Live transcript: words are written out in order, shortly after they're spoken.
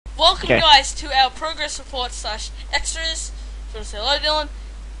welcome Okay. guys to our progress report slash extras. If you want to say hello, Dylan.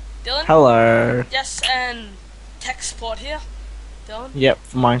 Dylan? Hello. Yes, and tech support here. Dylan? Yep,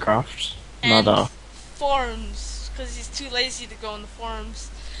 Minecraft. And Another. forums, because he's too lazy to go on the forums.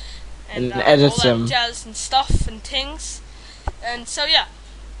 And edit all that them. jazz and stuff and things. And so yeah.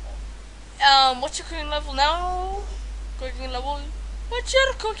 What's your cooking level now? Cooking level? What's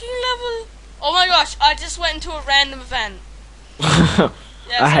your cooking level? Oh my gosh, I just went into a random event.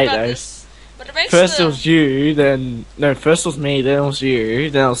 Yeah, I hate about those. this. But it makes First the, it was you, then first it was me, then it was you,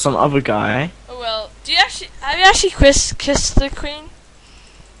 then it was some other guy. Oh well, have you actually kissed the queen?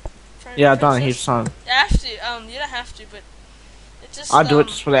 Yeah, I've done it Princess? heaps of time. You have to. You don't have to, but it just. I do it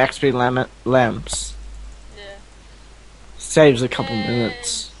just for the XP lamps. Yeah. Saves a couple Yay.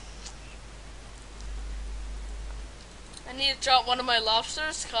 minutes. I need to drop one of my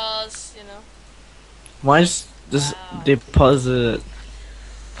lobsters, cause you know. Why is this Wow. deposit?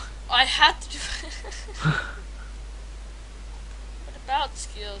 I had to do it. What about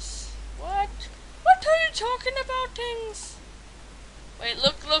skills? What? What are you talking about things? Wait,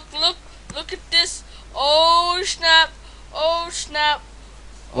 look at this. Oh snap. Oh snap.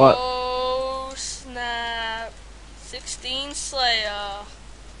 What? Oh snap. 16 Slayer.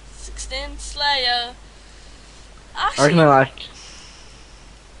 16 Slayer. I Actually, reckon I like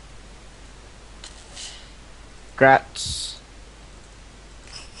Grats.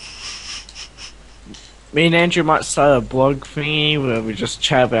 Me and Andrew might start a blog thingy where we just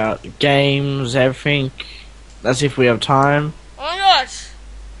chat about games, everything. That's if we have time. oh my gosh.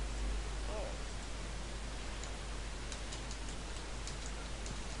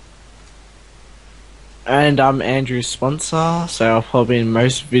 And I'm Andrew's sponsor, so I'll probably in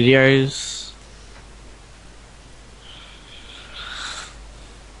most videos.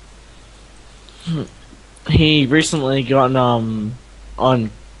 He recently got on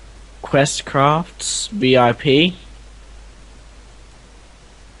Questcraft's VIP. Hey,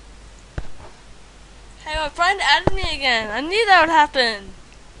 my friend added me again. I knew that would happen.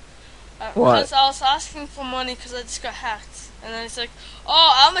 What? Because I was asking for money because I just got hacked. And then it's like,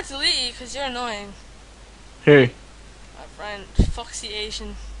 oh, I'm going to delete you because you're annoying. Who? My friend, Foxy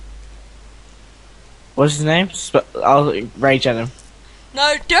Asian. What's his name? I'll rage at him.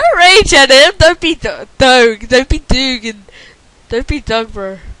 No, don't rage at him. Don't be Doug. Don't be Doug. And don't be Doug,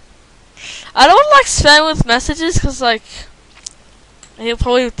 bro. I don't like spam with messages because, like, he'll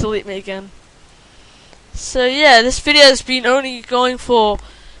probably delete me again. So, yeah, this video has been only going for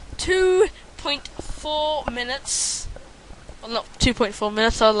 2.4 minutes. Well, not 2.4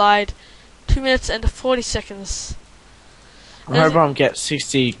 minutes, I lied. 2 minutes and 40 seconds. I hope I get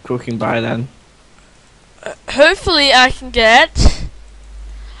 60 cooking by then. Hopefully I can get,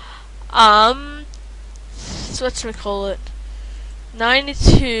 so what's we call it?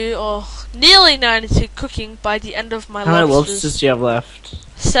 92 or nearly 92 cooking by the end of my How many lobsters. lobsters do you have left?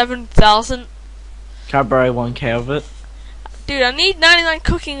 7,000. Can I borrow 1k of it? Dude, I need 99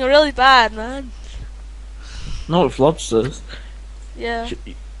 cooking really bad, man. Not with lobsters. Yeah.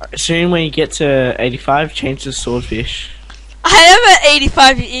 Soon when you get to 85, change to swordfish. I am at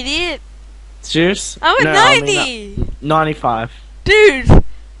 85, you idiot. Serious? I'm at No, 90. I mean 95. Dude,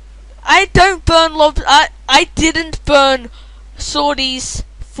 I don't burn I didn't burn swordies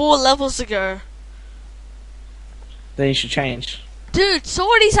 4 levels ago. Then you should change. Dude,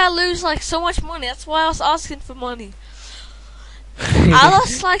 swordies I lose like so much money. That's why I was asking for money. I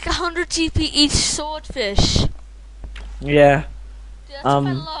lost like 100 GP each swordfish. Yeah. Dude, that's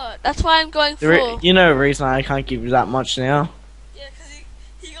quite a lot. That's why I'm going for. You know the reason I can't give you that much now? Yeah, because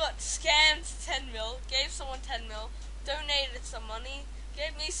he got scammed 10 mil, gave someone 10 mil, donated some money,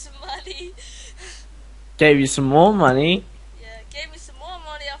 gave me some money. Gave you some more money. Yeah, gave me some more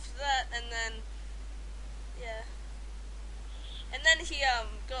money after that, and then yeah, and then he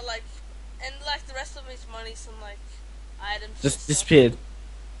got like, and like the rest of his money, some like items. and Just stuff. disappeared.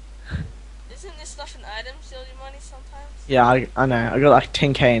 Isn't this stuff in items? Steal your money sometimes. Yeah, I know. I got like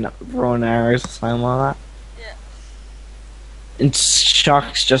 10k in raw and arrows or something like that. Yeah. And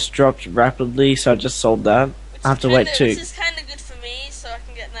sharks just dropped rapidly, so I just sold that. Which I have to kinda, wait too. Which is kind of good for me, so I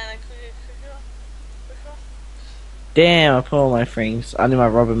can get 9 quicker. Damn, I put all my things. I need my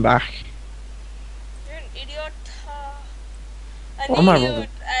robin back. You're an idiot. I What am I knew you rolling? would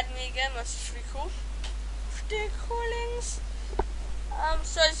add me again. That's pretty cool. Pretty coolings.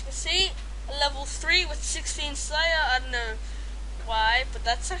 So as you can see, level 3 with 16 Slayer. I don't know why, but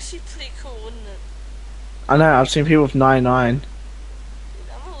that's actually pretty cool, isn't it? I know. I've seen people with 99. Dude,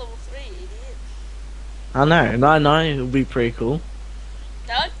 I'm a level 3, idiot. I know. 99 would be pretty cool.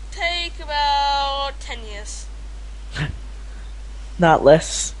 That would take about 10 years. Not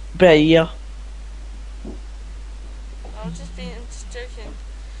less. About a year. I'm just joking.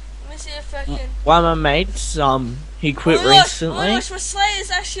 Let me see if I can. One of my mates, he quit Oh my recently. gosh, my Slayer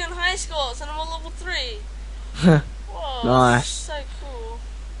is actually on high scores and I'm on level 3. Whoa, Nice. so cool.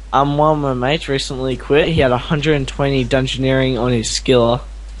 One of my mates recently quit. He had 120 dungeoneering on his skiller.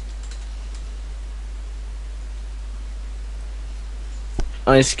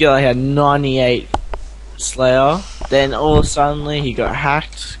 On his skiller, he had 98 Slayer. Then all of a sudden, he got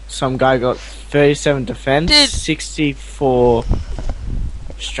hacked. Some guy got 37 defense, Dude. 64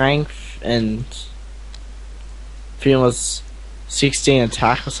 strength, and I think it was 16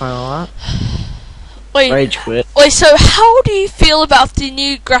 attack or something like that. Wait, Rage quit. so how do you feel about the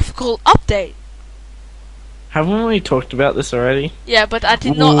new graphical update? Haven't we talked about this already? Yeah, but I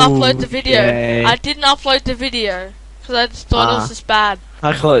did not upload the video. Okay. I didn't upload the video because I just thought it was just bad.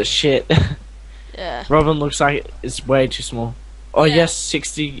 I call it shit. Yeah. Robin looks like it's way too small. Oh Yeah. yes,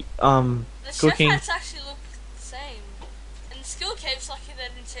 60 The cooking. chef hats actually look the same. And the skill cave's lucky they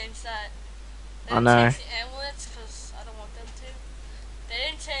didn't change that. They I didn't know. change the amulets because I don't want them to. They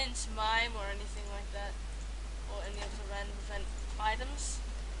didn't change mime or anything like that. Or any of the random event items.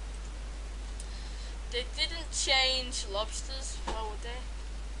 They didn't change lobsters. Why would they?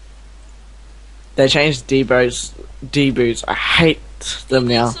 They changed D-boots. D-boots. I hate them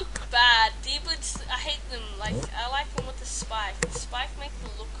now. D-boots look bad. D-boots, I hate them. Like, I like them with the spike. The spike makes them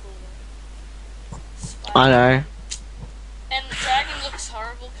look cooler. Spike. I know. And the dragon looks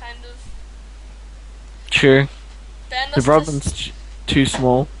horrible, kind of. True. Bandos The Robin's too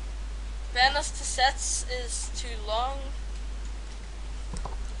small. Bandos to sets is too long.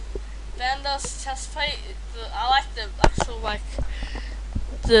 Bandos chest plate, I like the actual, like,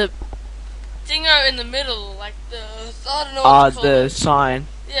 the dingo in the middle, like the, I don't know what to call The it. sign.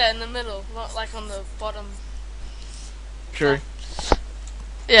 Yeah, in the middle, not like on the bottom. True.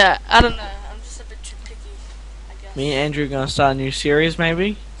 Yeah, I don't know, I'm just a bit too picky, I guess. Me and Andrew are gonna start a new series,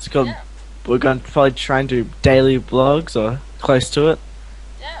 maybe. It's called. Yeah. We're gonna probably try and do daily vlogs or close to it.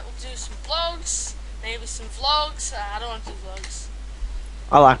 Yeah, we'll do some vlogs, maybe some vlogs. I don't want to do vlogs.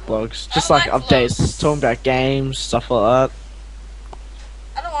 I like vlogs, just I like like updates, vlogs. talking about games, stuff like that.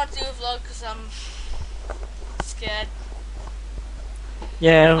 I don't want to do a vlog because I'm scared.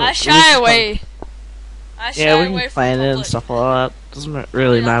 Yeah. I shy away. I shy Yeah, we away can from plan it and public. stuff like that. Doesn't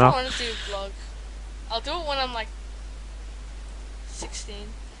really I matter. don't want to do a vlog. I'll do it when I'm like 16.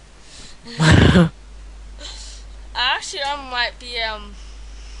 Actually, I might be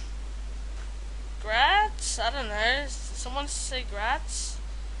grads. I don't know. Someone say grads.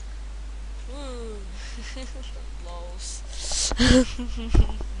 Ooh, lols. By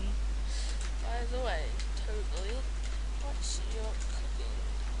the way, totally. What's your cooking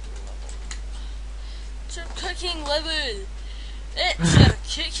level? It's your cooking level.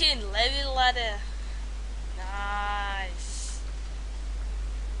 It's your cooking level ladder. Nice.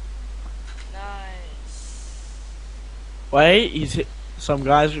 Nice. Wait, some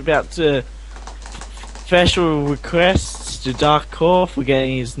guys are about to special requests to DuckCore for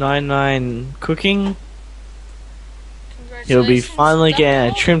getting his 99 cooking. He'll be Congratulations, finally getting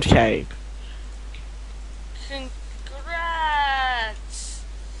a DuckCore. trimmed cape. Congrats.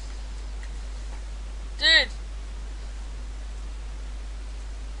 Dude.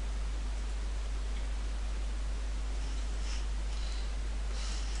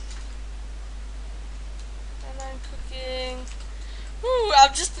 Cooking. Ooh,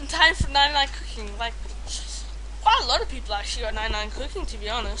 I'm just in time for 99 cooking. Like, quite a lot of people actually got 99 cooking, to be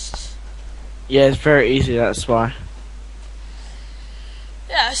honest. Yeah, it's very easy, that's why.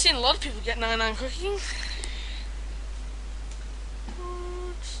 Yeah, I've seen a lot of people get 99 cooking.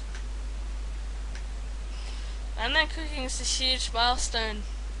 99 cooking is a huge milestone.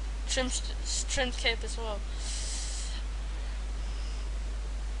 Trimmed cape as well.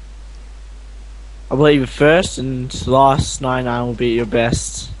 I believe first and last 99 will be your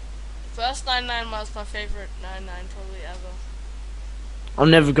best. First 99 was my favorite 99 probably ever. I've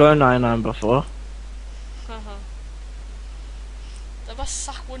never got a 99 before. That must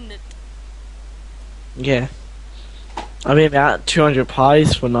suck, wouldn't it? Yeah. I mean about 200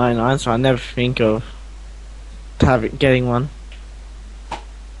 pies for 99, so I never think of getting one.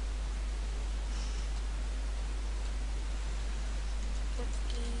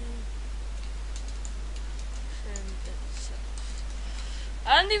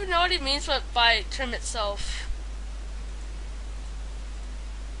 I don't even know what he means by trim itself.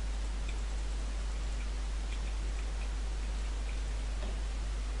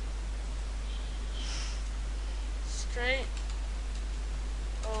 Straight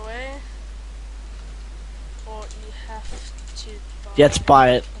away, or you have to buy You have to buy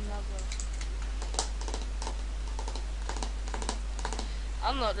it. another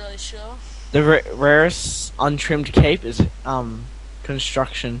really sure. The rarest untrimmed cape is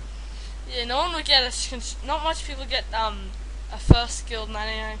construction. Yeah, no one would get not much people get a first skill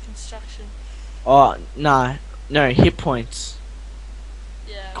 99 construction. Oh no, hit points.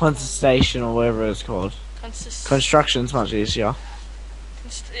 Yeah. Contestation or whatever it's called. Construction's much easier.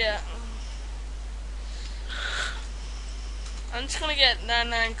 Yeah. I'm just gonna get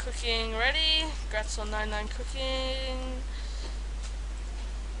 99 cooking ready. Congrats on 99 cooking.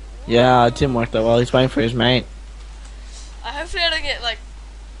 Yeah, it didn't work that well. He's waiting for his mate. Hopefully I don't get like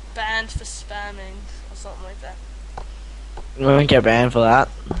banned for spamming or something like that. We won't get banned for that.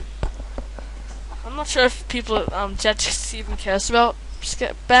 I'm not sure if people Jetix even cares about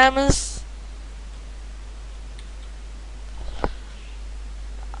spammers.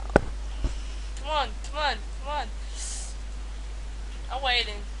 Come on. I'm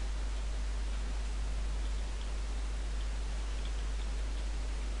waiting.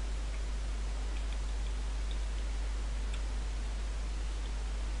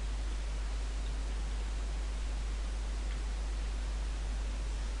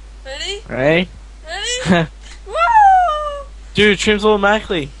 Ready? Ready? Ready? Woo! Dude, trims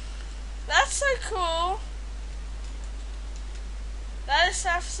automatically. That's so cool. That is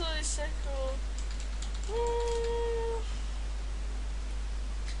absolutely so cool. Woo!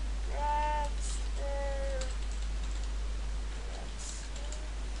 Congrats, bro. Congrats.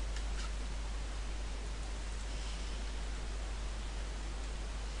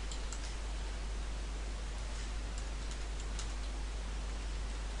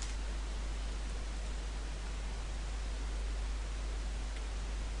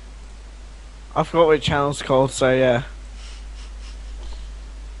 I forgot what channel's called, so yeah.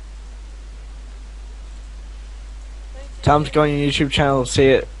 Tell him to go on your YouTube channel, see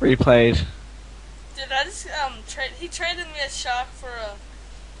it replayed. Dude, I just he traded me a shark for a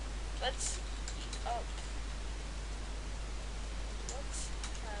let's have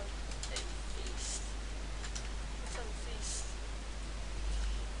a feast. Let's have a feast.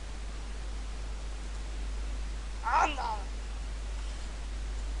 Ah no.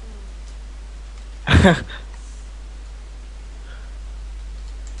 Oops.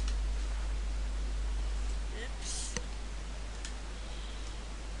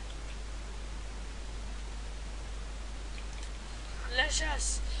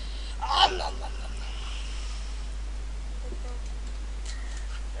 Delicious. Ah no. No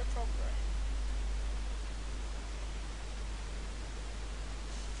problem.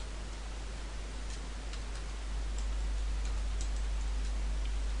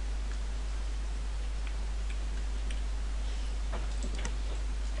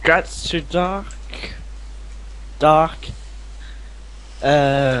 Congrats to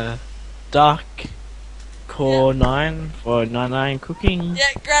DuckCore9 for 99 cooking.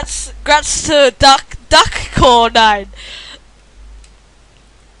 Yeah, congrats to DuckCore9.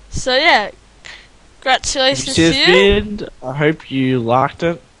 So yeah, congratulations to you. Vid, I hope you liked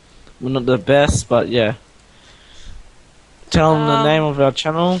it. We're not the best, but yeah. Tell them the name of our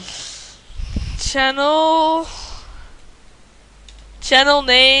channel. Channel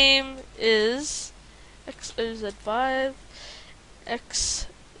name is XOZ5 X0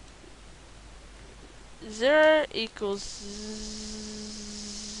 equals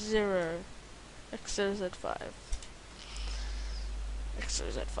 0 XOZ5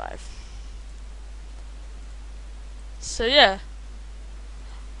 XOZ5. So yeah,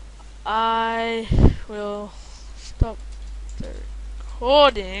 I will stop the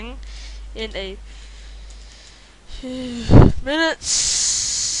recording in a few minutes.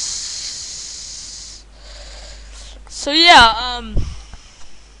 So yeah, no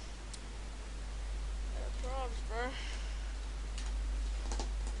problems, bro.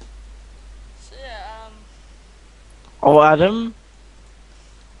 So yeah, Oh, Adam.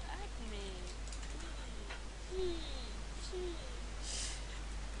 Acme.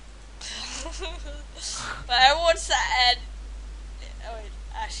 But everyone wants to add. Oh wait,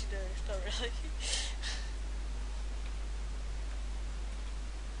 actually no, not really.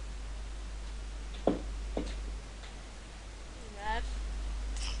 Mad.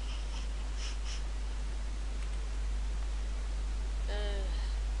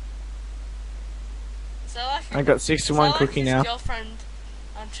 So like I got 61 cooking now. Girlfriend,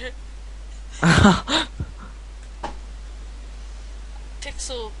 Andrew.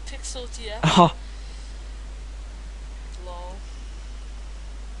 Pixel TF. Oh, Lol.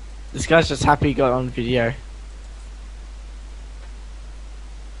 this guy's just happy he got on video.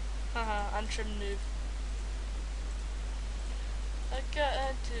 Haha, untrimmed noob. I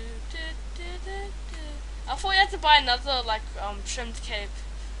thought you had to buy another like trimmed cape.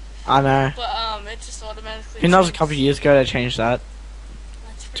 I know. But it just automatically. Who knows? A changed. couple of years ago they changed that.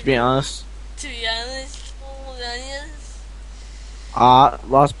 That's To pretty be good. honest. To be honest,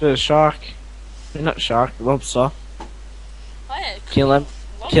 Last bit of shark. Not shark, lobster. oh yeah. Can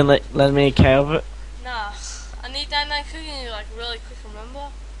you let lend me a K of it? Nah, I need that night cooking like really quick. Remember?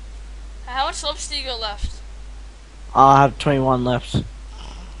 How much lobster you got left? I have 21 left.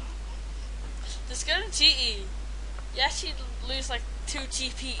 Just go to GE. You actually lose like 2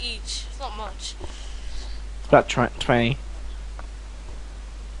 GP each. It's not much. It's about 20.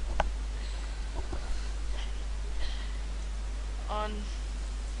 On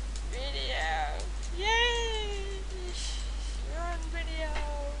video. Yay! You're on video.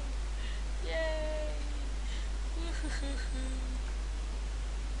 Yay!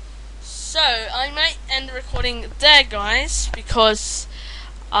 So I might end the recording there, guys, because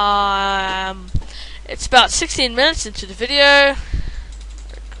it's about 16 minutes into the video.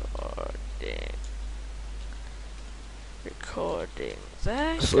 Recording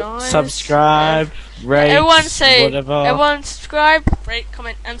there, guys. Subscribe, rate, Everyone say, whatever. everyone subscribe, rate,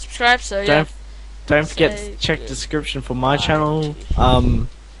 comment, and subscribe. So yeah. Don't forget Say to check the description for my goodbye. channel.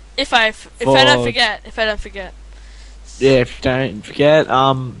 If I don't forget, Yeah, if you don't forget,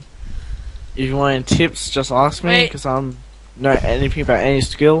 if you want any tips, just ask me, Wait. because I'm know anything about any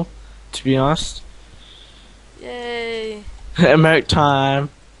skill, to be honest. Yay! Emote time.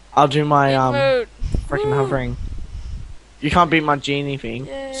 I'll do my Emote. freaking Woo. hovering. You can't beat my genie thing.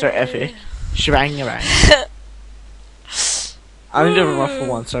 So Yay. epic. Shebang bang. I need to do a ruffle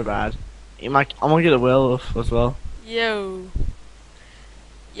one so bad. I'm gonna get a werewolf as well. Yo,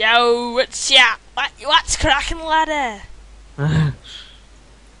 what's ya? What's cracking, ladder?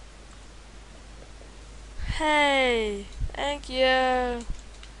 Hey, thank you.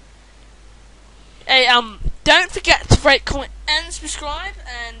 Hey, don't forget to rate, comment, and subscribe.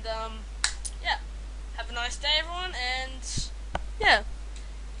 And yeah, have a nice day, everyone. And yeah,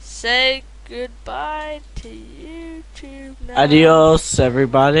 say goodbye to YouTube now. Adios,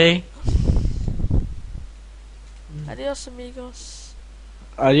 everybody. Adios, amigos.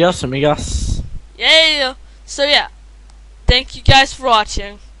 Adios, amigos. Yeah. So yeah, thank you guys for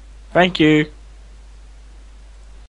watching. Thank you.